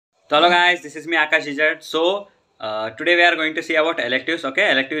So hello guys, this is me Akash G Z. Today we are going to see about electives.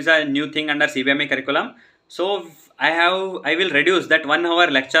 Okay, elective is a new thing under CBME curriculum. So I will reduce that 1 hour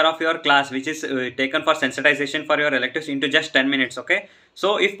lecture of your class which is taken for sensitization for your electives into just 10 minutes. Okay,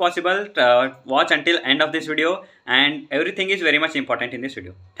 so if possible watch until end of this video, and everything is very much important in this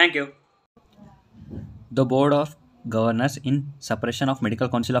video. Thank you. The Board of Governors in Suppression of Medical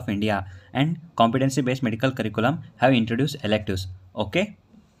Council of India and Competency Based Medical Curriculum have introduced electives. Okay.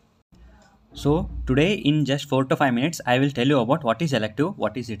 So today in just 4 to 5 minutes I will tell you about what is elective,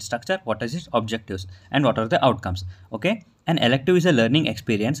 what is its structure, what is its objectives, and what are the outcomes. Okay. An elective is a learning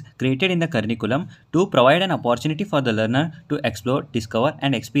experience created in the curriculum to provide an opportunity for the learner to explore, discover,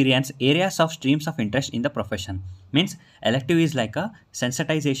 and experience areas of streams of interest in the profession. Means elective is like a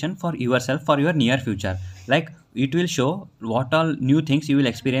sensitization for yourself for your near future. Like it will show what all new things you will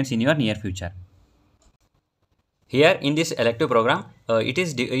experience in your near future. Here in this elective program, it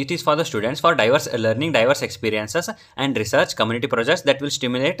is for the students for diverse learning, diverse experiences and research community projects that will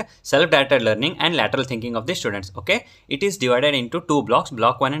stimulate self-directed learning and lateral thinking of the students. Okay, it is divided into two blocks,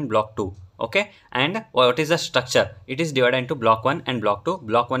 block 1 and block 2. Okay, and what is the structure? It is divided into block 1 and block 2.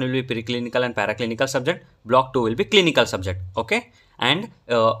 Block 1 will be preclinical and paraclinical subject. Block 2 will be clinical subject. Okay, and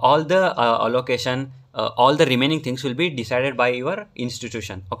all the allocation, all the remaining things will be decided by your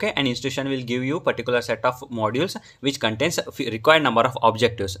institution. Okay, an institution will give you particular set of modules which contains required number of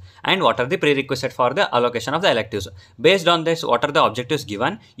objectives and what are the prerequisites for the allocation of the electives. Based on this, what are the objectives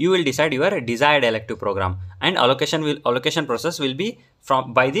given, you will decide your desired elective program, and allocation process will be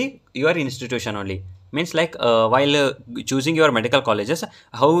by your institution only. Means like while choosing your medical colleges,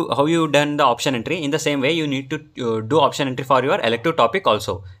 how you done the option entry, in the same way you need to do option entry for your elective topic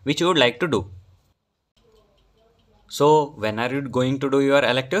also, which you would like to do. So when are you going to do your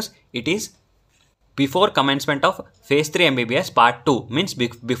electives? It is before commencement of phase 3 MBBS part 2, means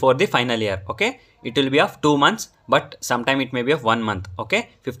before the final year. Okay, it will be of 2 months, but sometime it may be of 1 month.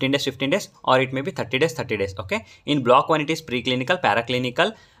 Okay, 15 days, or it may be 30 days. Okay, in block 1 it is preclinical,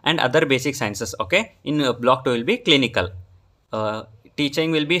 paraclinical and other basic sciences. Okay, in block 2 will be clinical.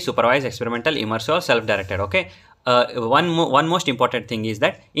 Teaching will be supervised, experimental, immersive or self-directed. Okay, one most important thing is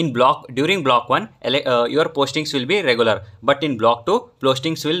that during block 1 your postings will be regular, but in block 2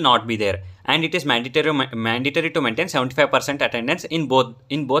 postings will not be there, and it is mandatory to maintain 75% attendance in both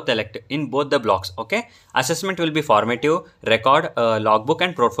the blocks. Okay, assessment will be formative, record, logbook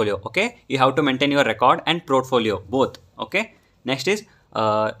and portfolio. Okay, you have to maintain your record and portfolio both. Okay, next is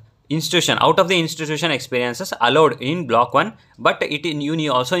institution. Out of the institution experiences allowed in block 1, but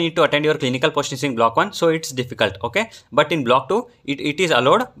you also need to attend your clinical postings in block 1, so it's difficult. Okay, but in block 2 it is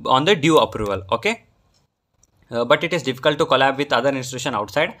allowed on the due approval. Okay, but it is difficult to collab with other institution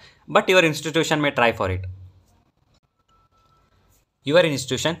outside, but your institution may try for it. Your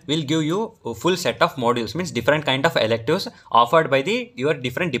institution will give you a full set of modules, means different kind of electives offered by your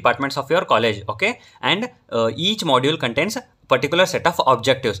different departments of your college. Okay, and each module contains particular set of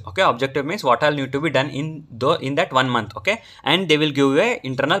objectives. Okay, objective means what all need to be done in that 1 month. Okay, and they will give you a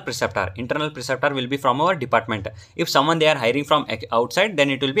internal preceptor. Internal preceptor will be from our department. If someone they are hiring from outside, then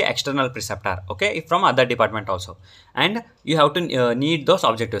it will be external preceptor. Okay, if from other department also, and you have to need those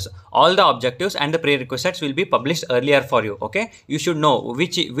objectives. All the objectives and the prerequisites will be published earlier for you. Okay, you should know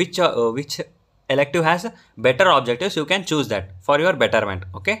which elective has better objectives. You can choose that for your betterment.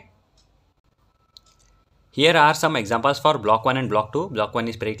 Okay. Here are some examples for block 1 and block 2. Block 1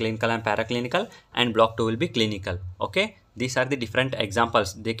 is preclinical and paraclinical, and block 2 will be clinical. Okay, these are the different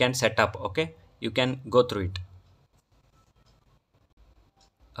examples they can set up. Okay, you can go through it.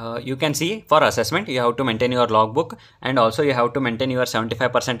 You can see for assessment you have to maintain your logbook, and also you have to maintain your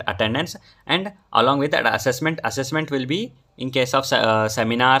 75% attendance, and along with that assessment will be in case of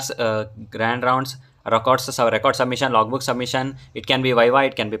seminars, grand rounds, record submission, logbook submission. It can be viva,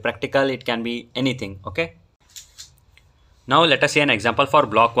 it can be practical, it can be anything. Okay, now let us see an example for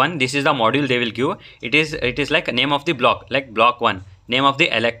block 1. This is the module they will give. It is like a name of the block, like block 1, name of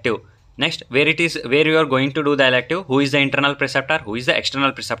the elective. Next, where you are going to do the elective, who is the internal preceptor, who is the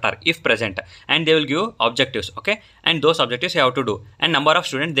external preceptor if present, and they will give objectives. Okay, and those objectives you have to do, and number of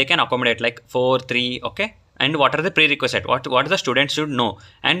students they can accommodate, like 4, 3. Okay, and what are the prerequisites, what the students should know,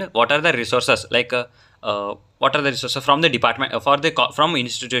 and what are the resources, like what are the resources from the department from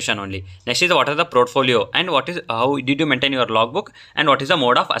institution only. Next is what are the portfolio, and how did you maintain your logbook, and what is the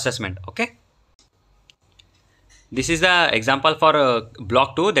mode of assessment. Okay, This is the example for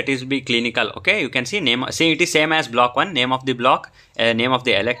block 2, that is be clinical. Okay, you can see name, see it is same as block 1, name of the block, name of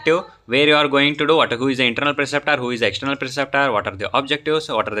the elective, where you are going to do what, who is the internal preceptor, who is the external preceptor, what are the objectives,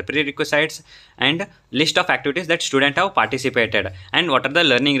 what are the prerequisites, and list of activities that students have participated, and what are the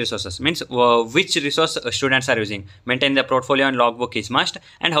learning resources, means which resource students are using, maintain the portfolio and logbook is must,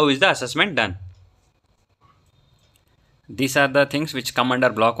 and how is the assessment done. These are the things which come under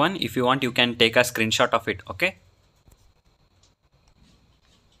block 1. If you want, you can take a screenshot of it. Okay.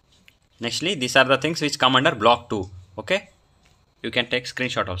 Nextly, these are the things which come under block 2. Okay, you can take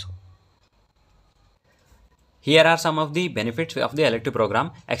screenshot also. Here are some of the benefits of the elective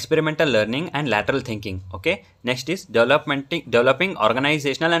program: experimental learning and lateral thinking. Okay, next is developing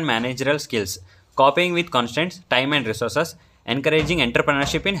organizational and managerial skills, coping with constraints, time and resources, encouraging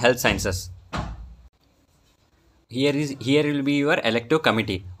entrepreneurship in health sciences. Here will be your elective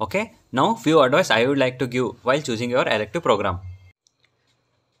committee. Okay, now few advice I would like to give while choosing your elective program.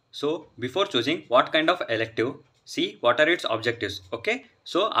 So before choosing what kind of elective, see what are its objectives. Okay,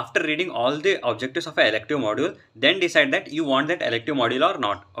 so after reading all the objectives of an elective module, then decide that you want that elective module or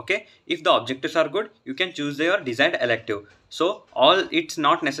not. Okay, if the objectives are good, you can choose your desired elective. So it's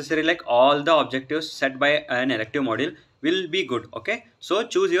not necessary like all the objectives set by an elective module will be good. Okay, so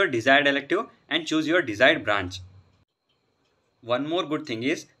choose your desired elective and choose your desired branch. One more good thing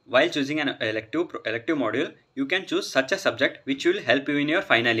is, while choosing an elective module, you can choose such a subject which will help you in your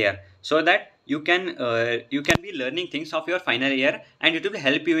final year, so that you can be learning things of your final year, and it will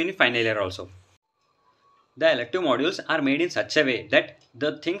help you in final year also. The elective modules are made in such a way that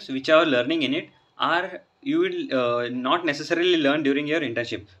the things which you are learning in it are you will not necessarily learn during your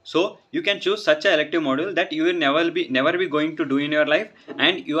internship. So you can choose such a elective module that you will never be going to do in your life,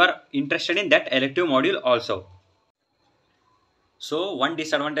 and you are interested in that elective module also. So one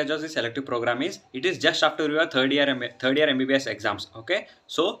disadvantage of this elective program is it is just after your third year MBBS exams. Okay,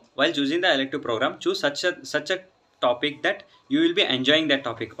 so while choosing the elective program, choose such a topic that you will be enjoying that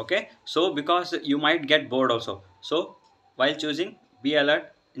topic. Okay, so because you might get bored also, so while choosing, be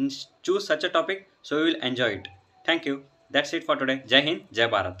alert and choose such a topic so you will enjoy it. Thank you. That's it for today. Jai Hind, Jai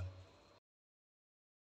Bharat.